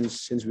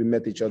since we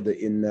met each other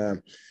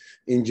in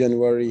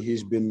January.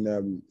 He's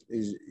been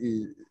he's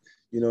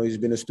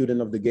been a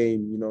student of the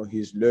game.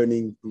 He's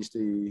learning.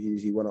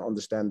 He want to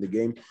understand the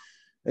game,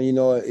 and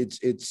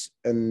it's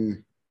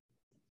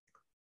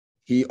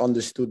he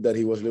understood that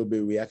he was a little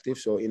bit reactive.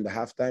 So in the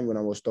halftime, when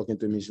I was talking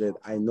to him, he said,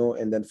 I know.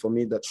 And then for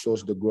me, that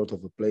shows the growth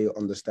of a player,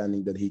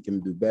 understanding that he can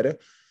do better.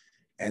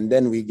 And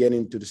then we get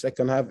into the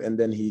second half, and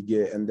then he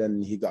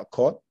got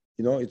caught.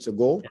 It's a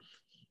goal.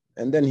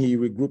 And then he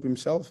regrouped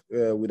himself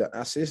with an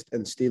assist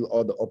and still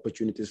all the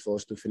opportunities for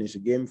us to finish the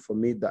game. For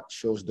me, that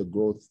shows the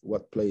growth,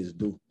 what players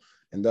do.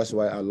 And that's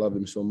why I love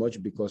him so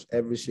much, because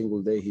every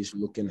single day he's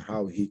looking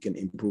how he can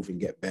improve and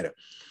get better.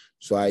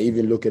 So I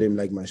even look at him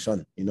like my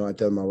son. I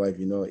tell my wife,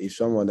 if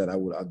someone that I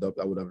would adopt,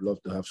 I would have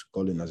loved to have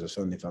Colin as a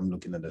son if I'm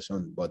looking at the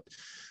son.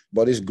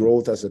 But his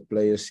growth as a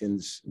player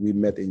since we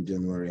met in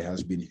January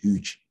has been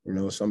huge.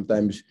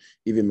 Sometimes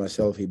even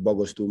myself, he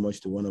boggles too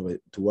much to want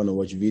to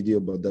watch video,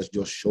 but that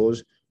just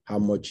shows how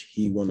much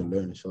he want to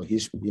learn. So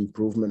his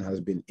improvement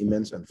has been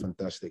immense and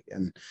fantastic.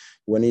 And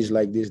when he's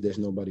like this, there's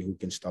nobody who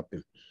can stop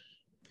him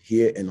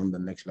here and on the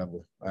next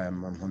level.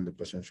 I'm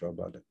 100% sure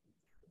about it.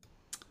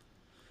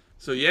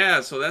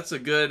 So that's a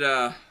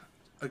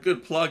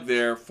good plug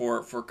there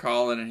for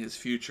Colin and his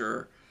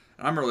future.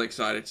 I'm really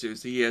excited too.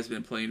 So he has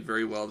been playing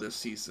very well this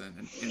season,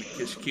 and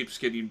just keeps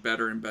getting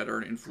better and better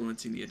and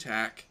influencing the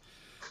attack.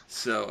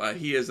 So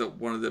he is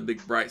one of the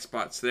big bright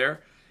spots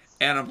there,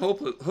 and I'm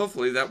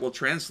hopefully that will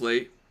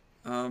translate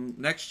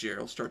next year.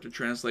 He'll start to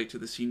translate to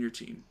the senior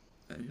team,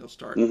 and he'll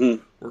start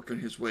working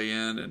his way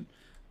in and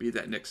be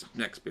that next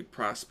big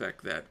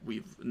prospect that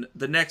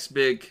the next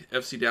big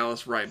FC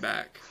Dallas right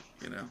back.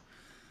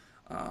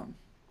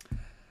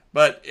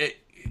 But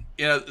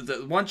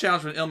the one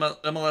challenge with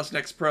MLS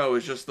Next Pro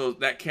is just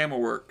that camera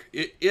work.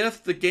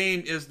 If the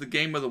game is the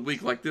game of the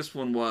week, like this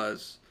one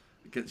was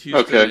against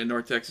Houston in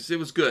North Texas, it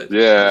was good.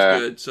 Yeah, it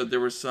was good. So there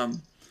was a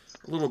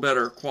little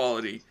better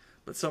quality,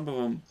 but some of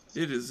them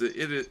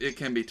it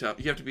can be tough.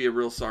 You have to be a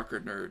real soccer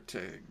nerd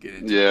to get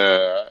into.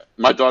 Yeah,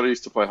 my daughter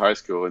used to play high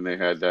school, and they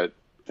had that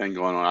thing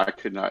going on. I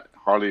could not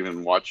hardly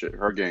even watch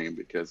her game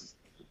because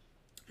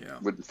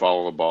wouldn't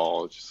follow the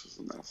ball. It just was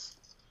a mess.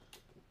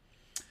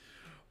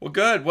 Well,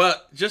 good. Well,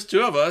 just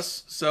two of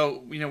us,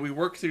 so we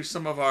worked through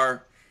some of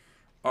our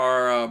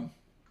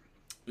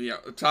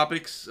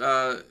topics.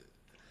 So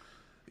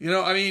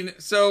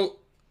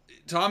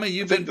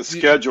Tommy, the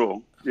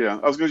schedule. Yeah,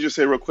 I was going to just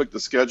say real quick, the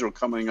schedule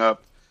coming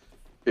up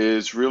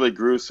is really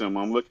gruesome.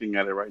 I'm looking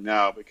at it right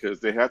now because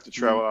they have to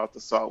travel out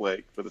to Salt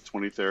Lake for the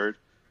 23rd,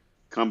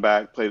 come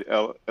back, play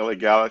LA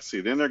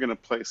Galaxy. Then they're going to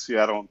play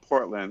Seattle and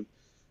Portland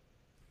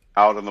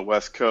out on the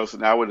West Coast,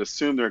 and I would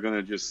assume they're going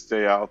to just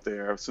stay out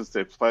there since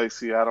they play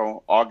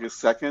Seattle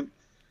August 2nd,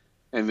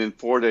 and then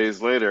 4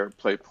 days later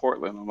play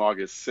Portland on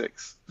August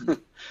 6th. A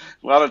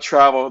lot of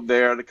travel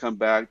there to come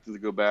back, to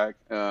go back,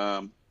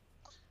 and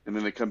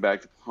then they come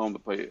back home to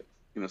play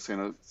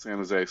San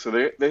Jose.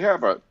 So they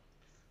have a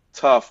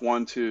tough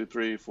 1, 2,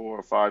 3,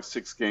 4, 5,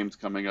 6 games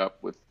coming up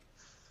with,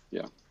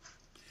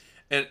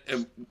 And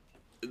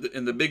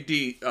in the Big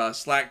D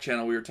Slack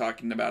channel, we were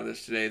talking about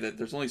this today, that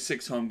there's only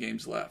 6 home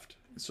games left.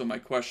 So my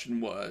question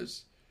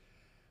was,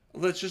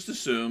 let's just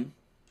assume,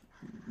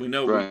 we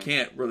know we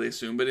can't really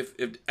assume, but if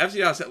FC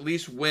Dallas at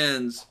least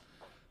wins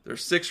their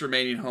 6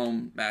 remaining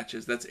home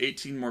matches, that's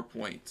 18 more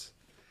points.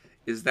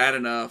 Is that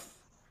enough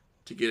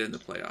to get in the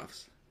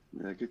playoffs?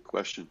 Yeah, good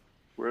question.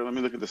 Let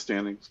me look at the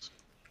standings.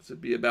 So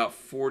it'd be about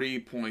 40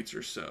 points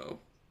or so.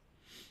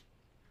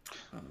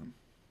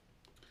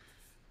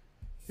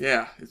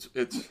 It's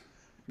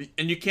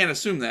and you can't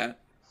assume that.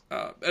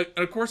 And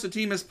of course, the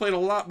team has played a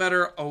lot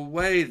better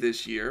away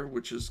this year,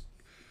 which is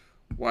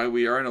why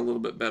we are in a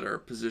little bit better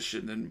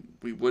position than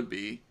we would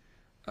be.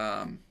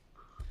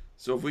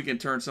 So if we can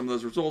turn some of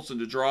those results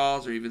into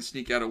draws or even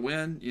sneak out a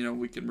win,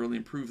 we can really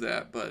improve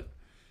that. But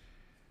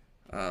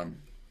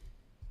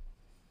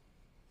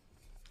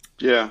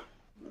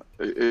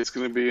it's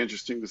going to be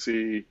interesting to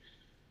see.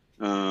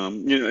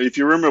 If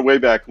you remember way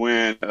back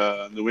when,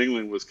 New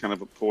England was kind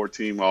of a poor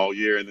team all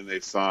year, and then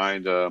they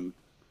signed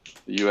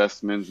the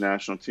U.S. men's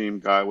national team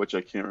guy, which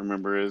I can't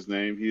remember his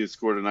name. He had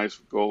scored a nice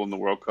goal in the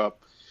World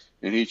Cup,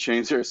 and he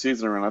changed their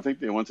season around. I think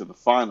they went to the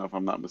final, if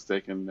I'm not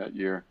mistaken, that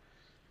year.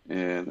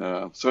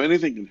 And so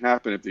anything can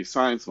happen if they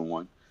sign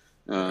someone,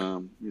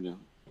 So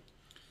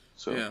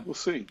we'll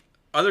see.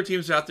 Other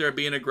teams out there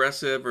being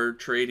aggressive or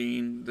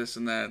trading this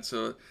and that.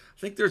 So I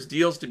think there's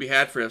deals to be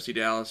had for FC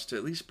Dallas to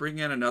at least bring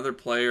in another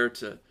player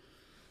to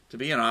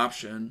be an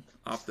option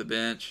off the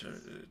bench,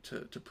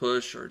 to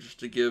push, or just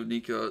to give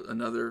Nico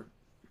another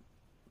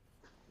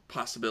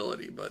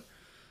possibility. But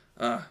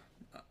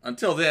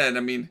until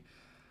then,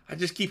 I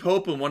just keep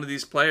hoping one of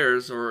these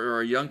players or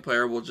a young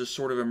player will just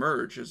sort of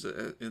emerge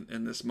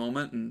in this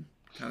moment and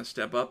kind of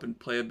step up and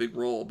play a big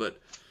role. But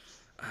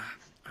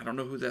I don't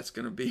know who that's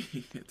going to be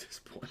at this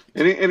point.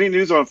 Any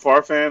news on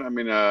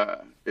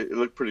Farfan? It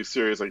looked pretty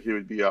serious, like he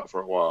would be out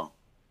for a while.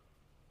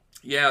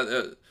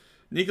 Yeah,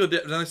 Nico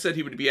said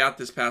he would be out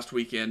this past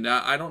weekend.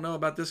 Now, I don't know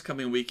about this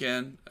coming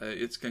weekend.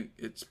 It's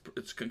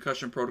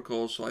concussion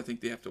protocol, so I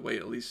think they have to wait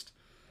at least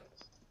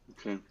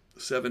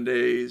 7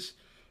 days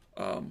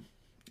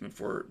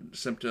for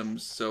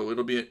symptoms. So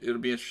it'll be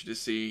interesting to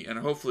see, and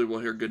hopefully we'll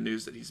hear good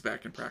news that he's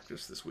back in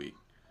practice this week.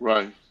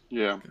 Right.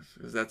 Yeah.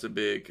 Because that would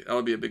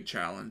be a big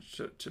challenge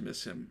to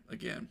miss him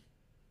again.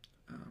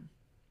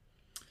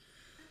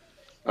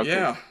 Okay.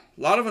 Yeah,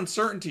 a lot of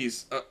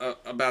uncertainties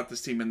about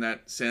this team in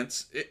that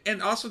sense,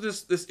 and also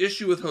this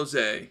issue with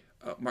Jose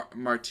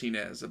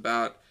Martinez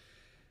about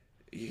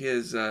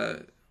his.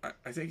 I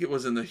think it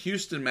was in the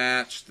Houston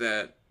match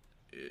that,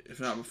 if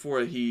not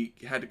before, he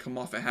had to come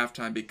off at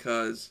halftime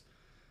because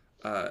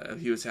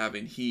he was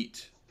having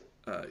heat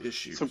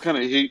issues. Some kind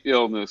of heat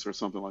illness or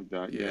something like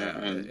that. Yeah,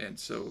 And and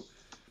so.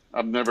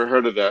 I've never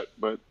heard of that,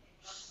 but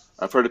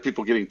I've heard of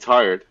people getting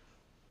tired.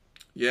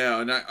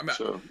 Yeah, and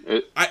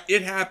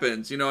it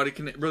happens. You know, it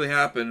can really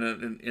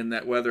happen in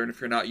that weather, and if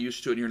you're not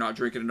used to it and you're not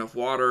drinking enough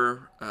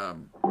water,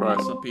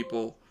 Right. some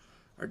people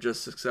are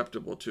just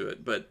susceptible to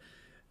it. But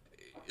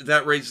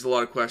that raises a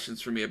lot of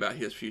questions for me about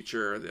his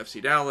future at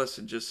FC Dallas,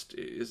 and just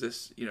is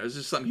this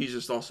something he's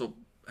just also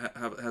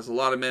has a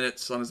lot of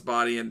minutes on his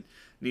body and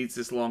needs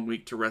this long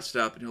week to rest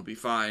up, and he'll be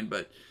fine.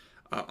 But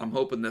I'm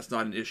hoping that's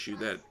not an issue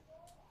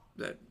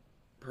that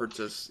hurts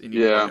us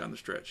anymore down the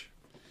stretch.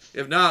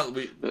 If not,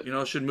 we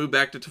should move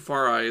back to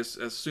Tafari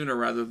as sooner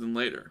rather than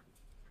later.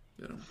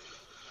 You know.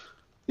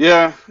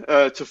 Yeah,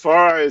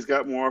 Tafari has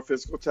got more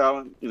physical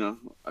talent.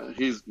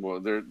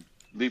 They're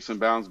leaps and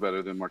bounds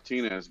better than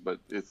Martinez, but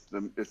it's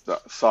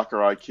the soccer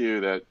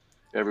IQ that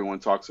everyone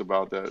talks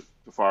about that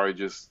Tafari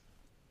just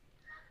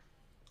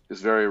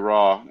is very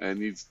raw and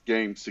needs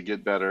games to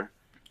get better.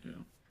 Yeah.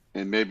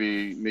 And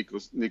maybe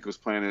Nico's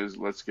plan is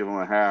let's give him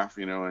a half,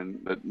 and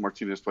let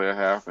Martinez play a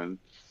half, and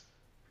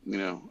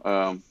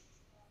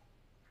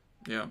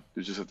yeah,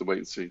 you just have to wait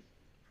and see.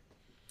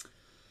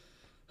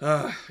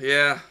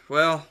 Yeah.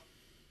 Well,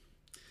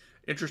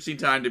 interesting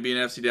time to be an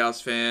FC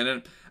Dallas fan,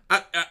 and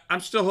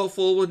I'm still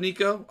hopeful with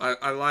Nico.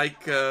 I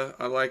like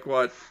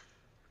what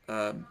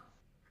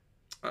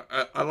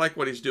I like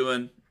what he's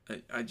doing.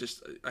 I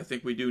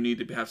think we do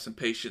need to have some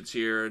patience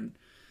here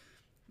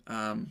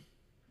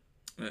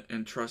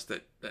and trust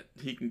that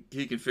he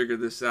can figure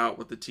this out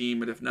with the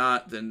team. And if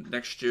not, then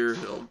next year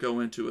he'll go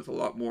into with a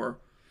lot more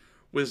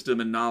wisdom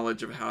and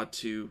knowledge of how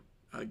to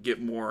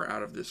get more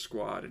out of this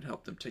squad and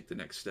help them take the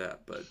next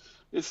step. But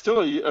it's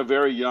still a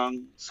very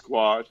young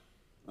squad,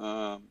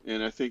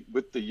 and I think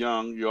with the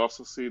young, you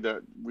also see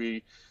that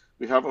we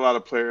have a lot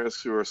of players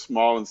who are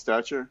small in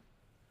stature,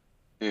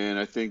 and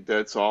I think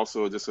that's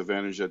also a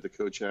disadvantage that the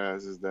coach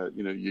has is that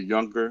you're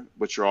younger,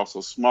 but you're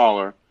also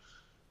smaller,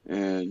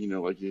 and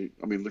look at you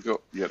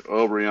got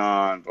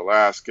Obrian,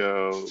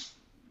 Velasco,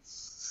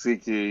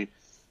 Siki,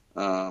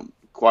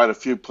 quite a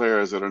few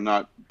players that are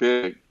not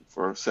big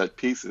for set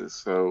pieces.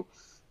 So,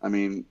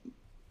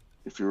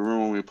 if you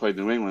remember when we played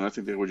New England, I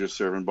think they were just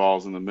serving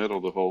balls in the middle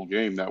the whole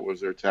game. That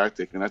was their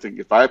tactic. And I think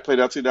if I played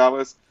FC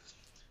Dallas,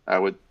 I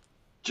would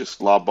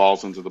just lob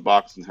balls into the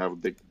box and have a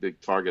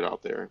big target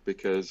out there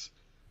because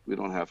we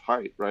don't have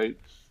height, right?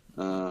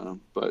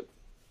 But,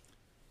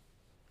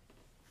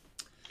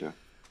 yeah.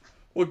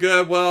 Well,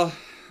 good. Well,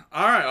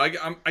 all right.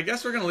 I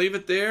guess we're going to leave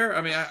it there.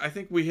 I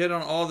think we hit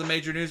on all the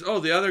major news. Oh,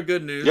 the other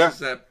good news is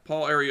that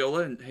Paul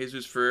Arriola and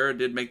Jesus Ferreira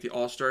did make the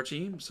All-Star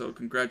team, so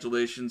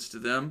congratulations to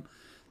them.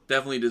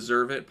 Definitely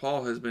deserve it.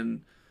 Paul has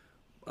been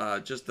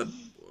just a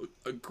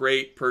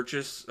great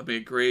purchase. A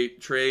great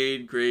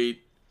trade,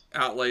 great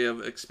outlay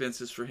of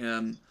expenses for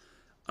him.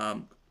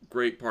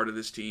 Great part of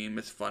this team.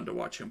 It's fun to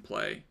watch him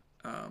play.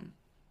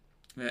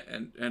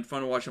 And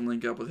fun to watch him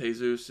link up with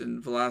Jesus,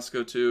 and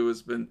Velasco too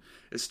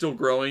is still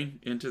growing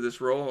into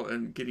this role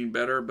and getting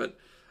better, but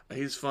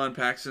he's fun.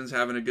 Paxton's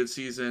having a good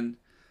season.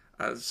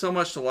 So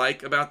much to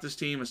like about this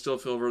team and still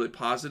feel really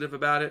positive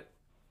about it.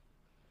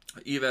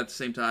 Even at the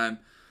same time,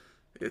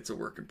 it's a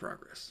work in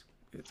progress.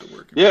 And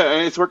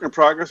it's work in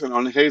progress. And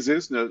on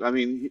Jesus,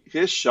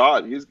 his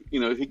shot,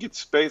 he gets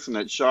space in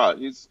that shot.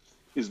 He's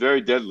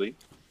very deadly,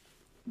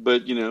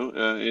 but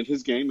and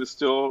his game is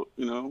still,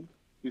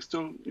 he's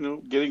still,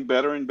 getting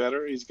better and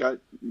better. He's got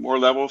more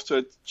levels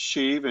to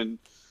achieve, and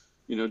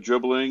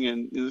dribbling,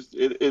 and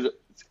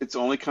it's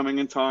only coming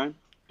in time.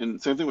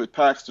 And same thing with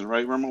Paxton,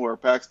 right? Remember where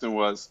Paxton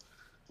was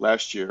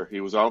last year? He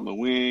was out in the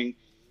wing.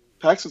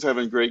 Paxton's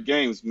having great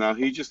games now.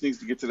 He just needs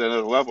to get to that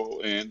other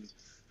level. And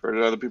heard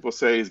other people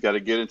say he's got to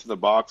get into the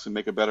box and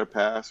make a better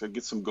pass, or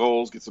get some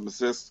goals, get some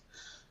assists.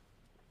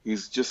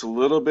 He's just a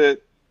little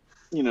bit,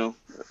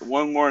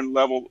 one more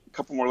level, a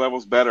couple more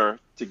levels better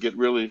to get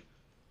really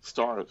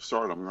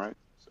stardom, right?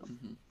 So.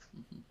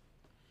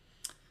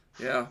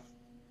 Yeah,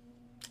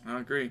 I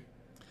agree.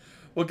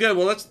 Well, good.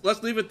 Well,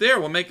 let's leave it there.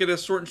 We'll make it a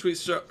short and sweet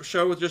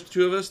show with just the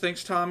two of us.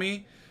 Thanks,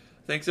 Tommy.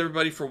 Thanks,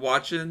 everybody, for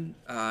watching.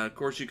 Of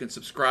course, you can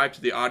subscribe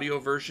to the audio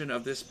version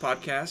of this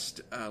podcast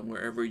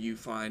wherever you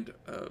find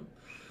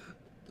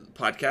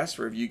podcasts,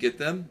 wherever you get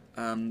them.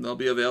 They'll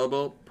be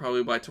available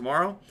probably by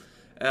tomorrow.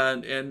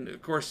 And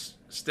of course,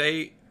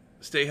 stay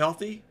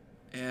healthy.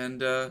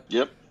 And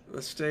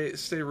let's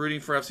stay rooting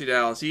for FC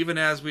Dallas. Even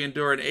as we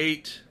endure an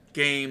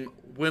 8-game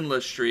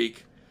winless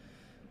streak,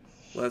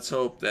 let's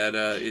hope that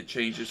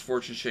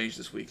fortunes change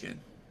this weekend.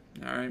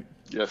 All right?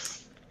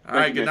 Yes. All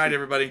right, good night,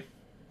 everybody.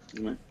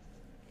 Good night.